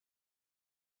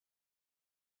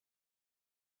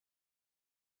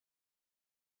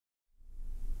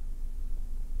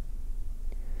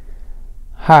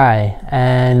Hi,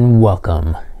 and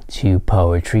welcome to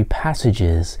Poetry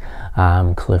Passages.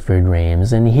 I'm Clifford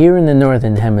Rames, and here in the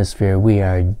Northern Hemisphere, we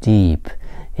are deep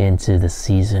into the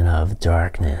season of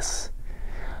darkness.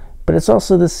 But it's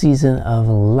also the season of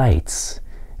lights.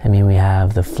 We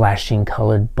have the flashing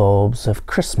colored bulbs of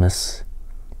Christmas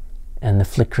and the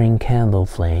flickering candle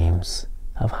flames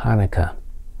of Hanukkah.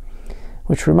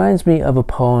 Which reminds me of a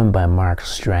poem by Mark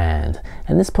Strand,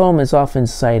 and this poem is often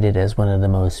cited as one of the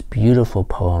most beautiful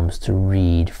poems to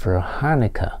read for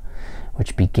Hanukkah,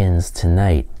 which begins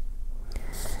tonight.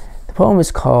 The poem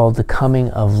is called The Coming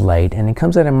of Light, and it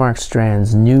comes out of Mark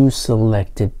Strand's New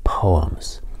Selected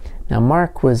Poems. Now,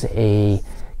 Mark was a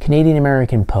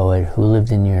Canadian-American poet who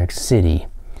lived in New York City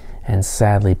and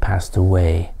sadly passed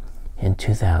away in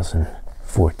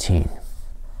 2014.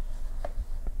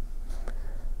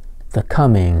 The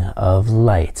Coming of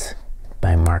Light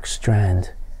by Mark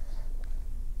Strand.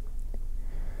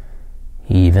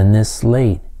 Even this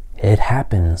late it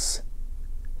happens,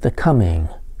 the coming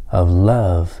of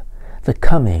love, the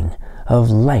coming of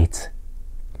light.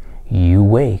 You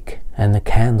wake and the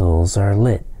candles are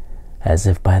lit as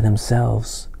if by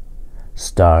themselves.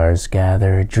 Stars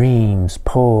gather, dreams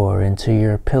pour into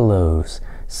your pillows,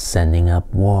 sending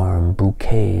up warm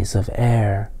bouquets of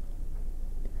air.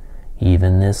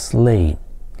 Even this late,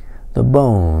 the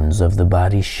bones of the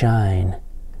body shine,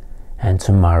 and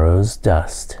tomorrow's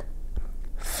dust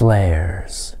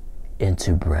flares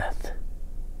into breath.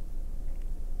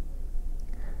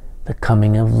 The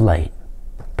Coming of Light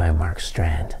by Mark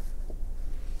Strand.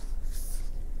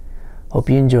 Hope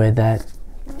you enjoyed that.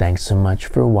 Thanks so much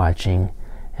for watching,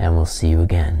 and we'll see you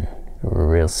again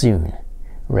real soon,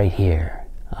 right here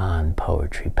on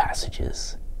Poetry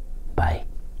Passages. Bye.